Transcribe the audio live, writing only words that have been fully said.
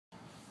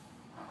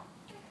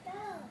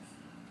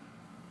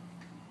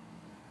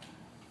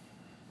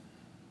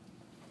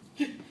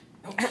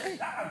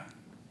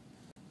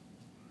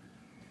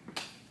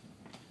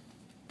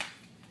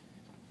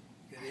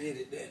Gotta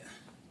edit that.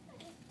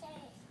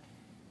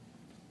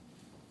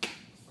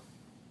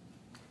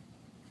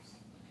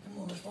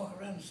 Come on, let's walk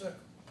around the circle.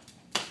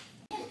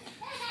 Where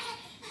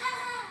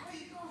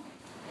you going?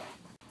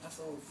 That's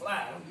an old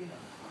fly. Don't get it.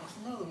 That's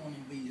another one of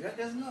them bees, right?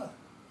 There's another.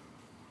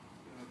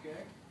 You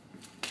okay?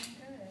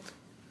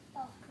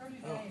 Good.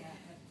 Oh.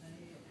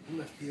 You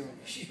must be on your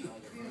shoe.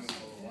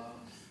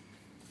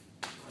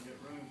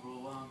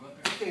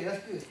 Okay,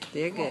 that's good.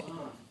 They're good.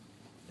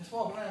 Let's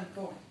walk around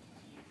the corner.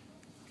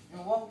 You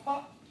want to walk,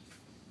 Pop?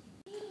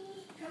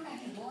 Come back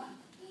here, boy.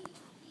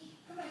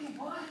 Come back here,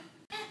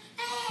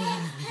 boy.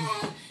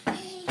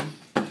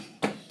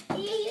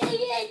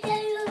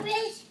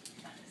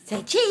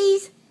 Say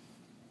cheese.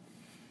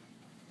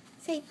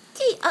 Say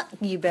cheese. Oh,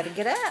 you better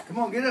get up. Come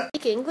on, get up.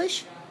 Speak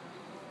English?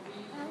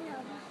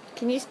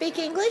 Can you speak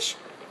English?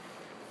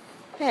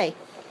 Hey.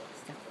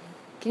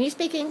 Can you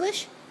speak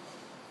English?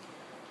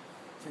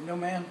 Say no,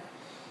 ma'am.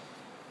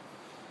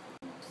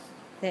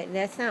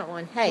 That's not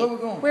one. Hey, Where we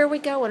going? where are we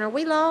going? Are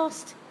we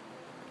lost?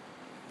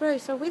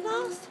 Bruce, are we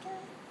lost?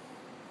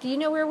 Do you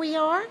know where we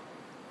are?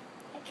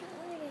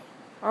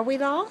 Are we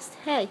lost?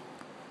 Hey,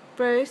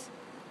 Bruce,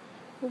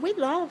 are we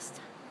lost?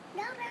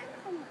 No.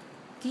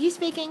 Do you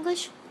speak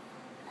English?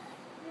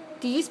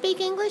 Do you speak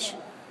English?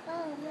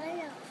 Oh,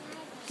 no.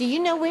 Do you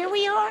know where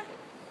we are?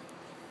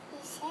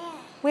 It's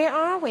Where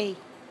are we?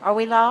 Are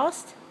we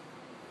lost?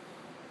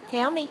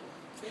 Tell me.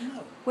 Say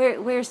no.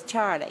 Where's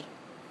Charlie?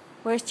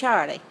 Where's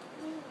Charlie?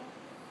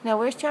 No,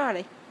 where's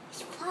Charlie?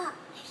 It's Pop.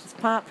 It's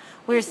Pop.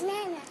 Where's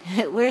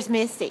Nana. Where's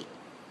Misty?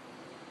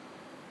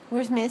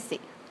 Where's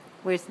Misty?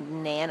 Where's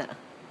Nana?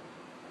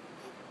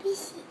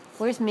 Busy.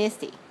 Where's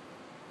Misty?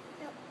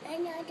 No, I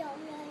don't know.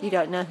 You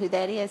don't know who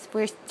that is?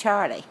 Where's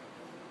Charlie?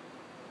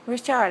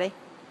 Where's Charlie?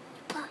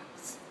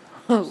 Pops.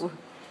 Oh,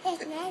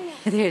 It's Nana.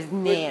 there's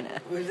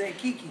Nana. Where's that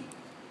Kiki?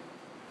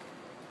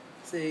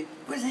 Say,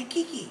 where's that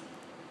Kiki?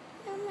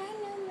 No.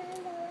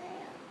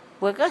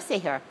 We'll go see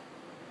her.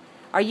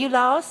 Are you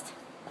lost?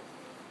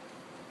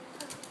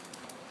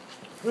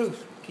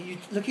 Bruce, can you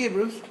look here,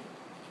 Bruce?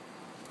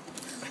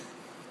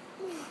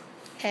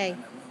 Hey.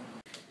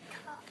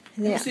 Let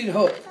me Yeah, see the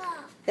hook.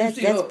 that's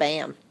see Hook.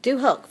 Bam. Do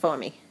Hook for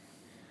me.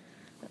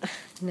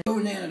 Go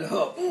Nana the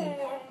hook.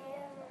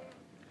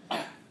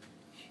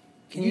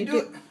 Can you do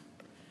it?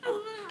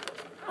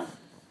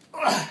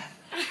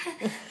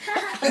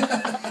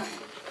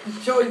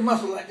 Show your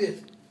muscle like this,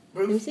 You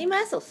Bruce. see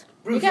muscles?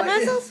 Bruce, You got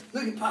like muscles? This.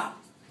 Look at Pop.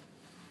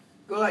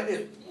 Go like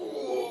this.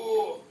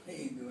 Oh,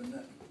 he ain't doing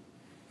nothing.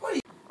 What are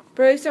you?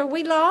 Bruce, are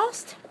we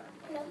lost?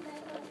 No.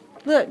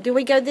 Look, do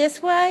we go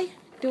this way?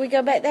 Do we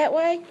go back that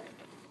way?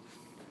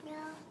 No.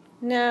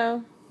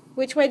 No.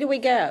 Which way do we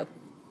go?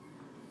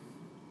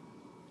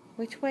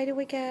 Which way do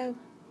we go?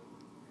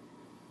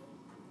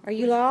 Are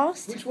you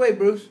lost? Which way,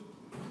 Bruce?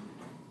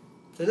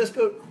 So let's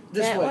go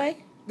this That way?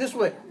 This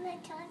way.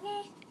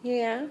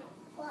 Yeah.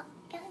 What?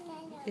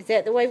 Nana. Is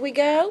that the way we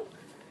go?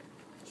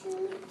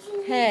 Choo.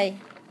 Hey,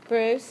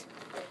 Bruce,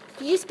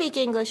 do you speak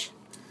English?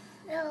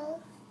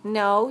 No.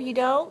 No, you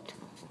don't?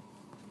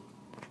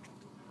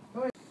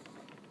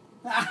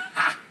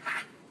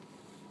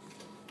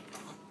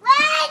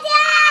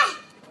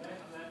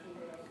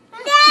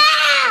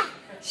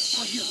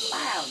 Oh, you're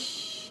loud.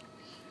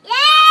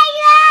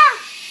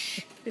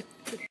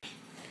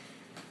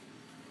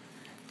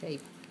 Hey.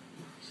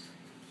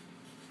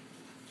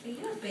 Are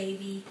you a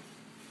baby?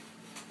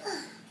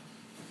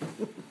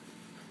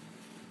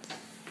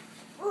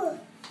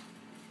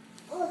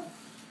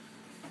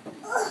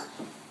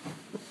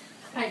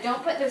 Alright,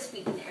 don't put those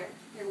feet in there.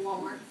 Your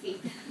Walmart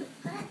feet.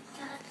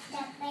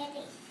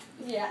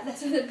 Yeah,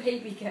 that's where the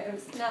baby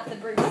goes, not the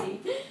Brucey.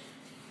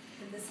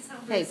 And this is how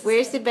Hey, Bruce is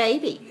where's the gonna-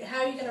 baby?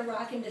 How are you going to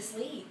rock him to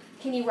sleep?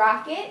 Can you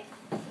rock it?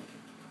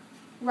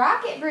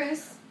 Rock it,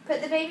 Bruce.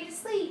 Put the baby to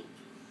sleep.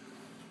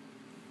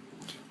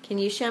 Can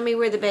you show me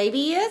where the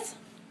baby is?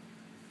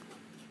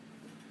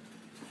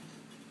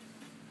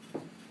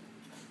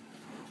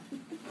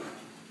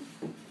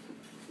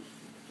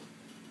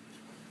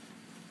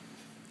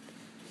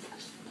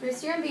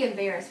 Bruce, you're going to be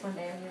embarrassed one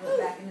day when you look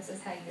back and this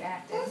is how you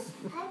acted.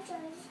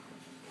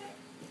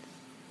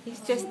 He's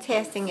just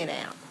testing it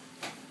out.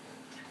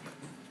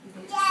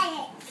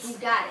 You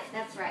got it.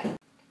 That's right.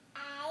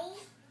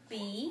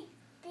 B,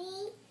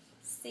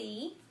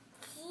 C,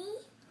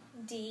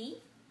 D,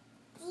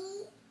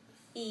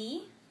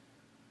 E,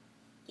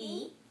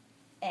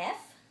 F,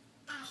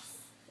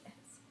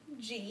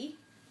 G,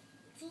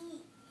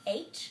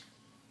 H,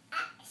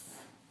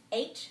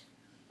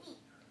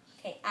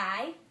 okay,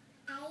 I,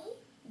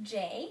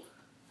 J,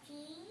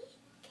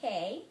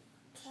 K,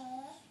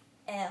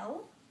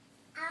 L,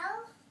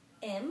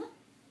 M,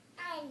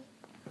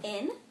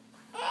 N,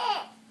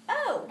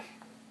 O.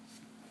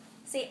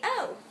 Say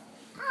O.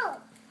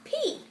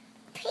 P,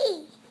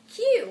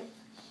 Q.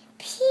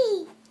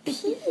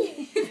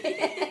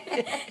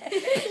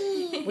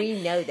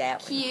 We know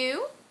that one.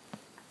 Q,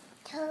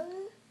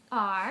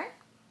 R,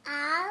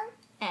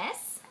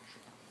 S,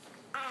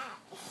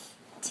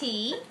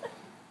 T.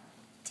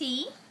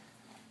 T.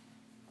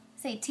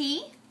 Say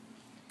T.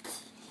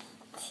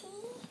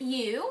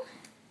 U.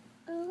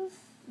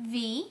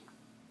 V.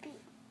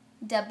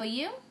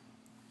 W.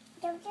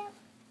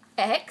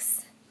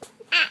 X.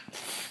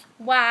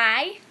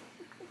 Y.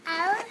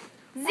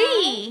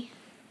 Z.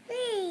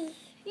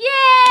 Yay!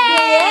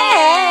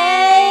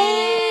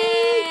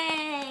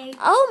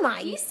 Oh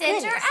my You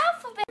said your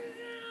alphabet.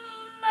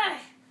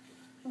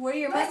 Where are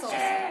your muscles?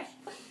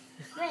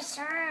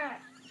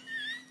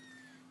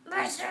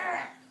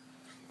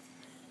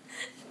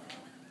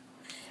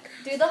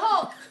 Do the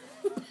Hulk.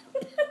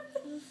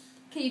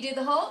 Can you do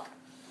the Hulk?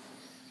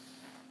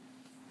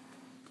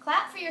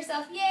 Clap for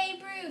yourself. Yay,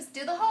 Bruce.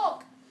 Do the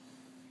Hulk.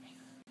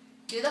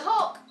 Do the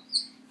Hulk.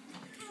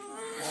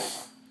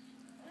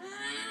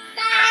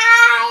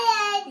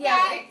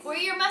 Yeah, where are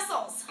your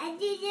muscles? I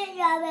did it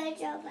already.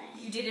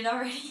 You did it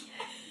already.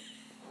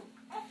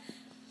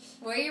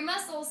 Where are your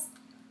muscles?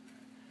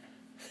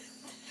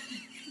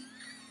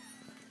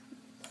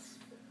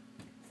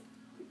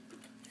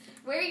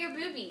 Where are your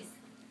boobies?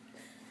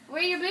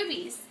 Where are your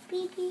boobies?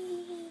 Beep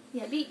beep.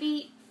 Yeah, beep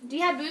beep. Do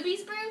you have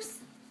boobies, Bruce?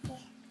 Yeah.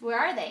 Where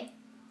are they?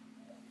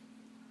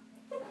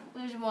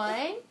 There's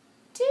 1,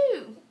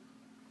 2.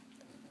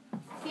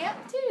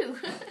 Yep, 2.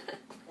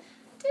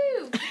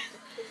 2.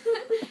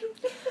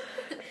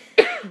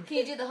 Can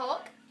you do the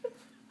Hulk?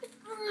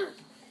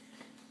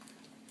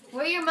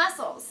 Where are your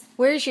muscles?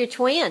 Where's your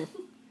twin?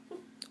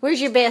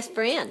 Where's your best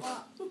friend?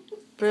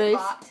 Bruce?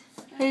 Locked.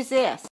 Who's this?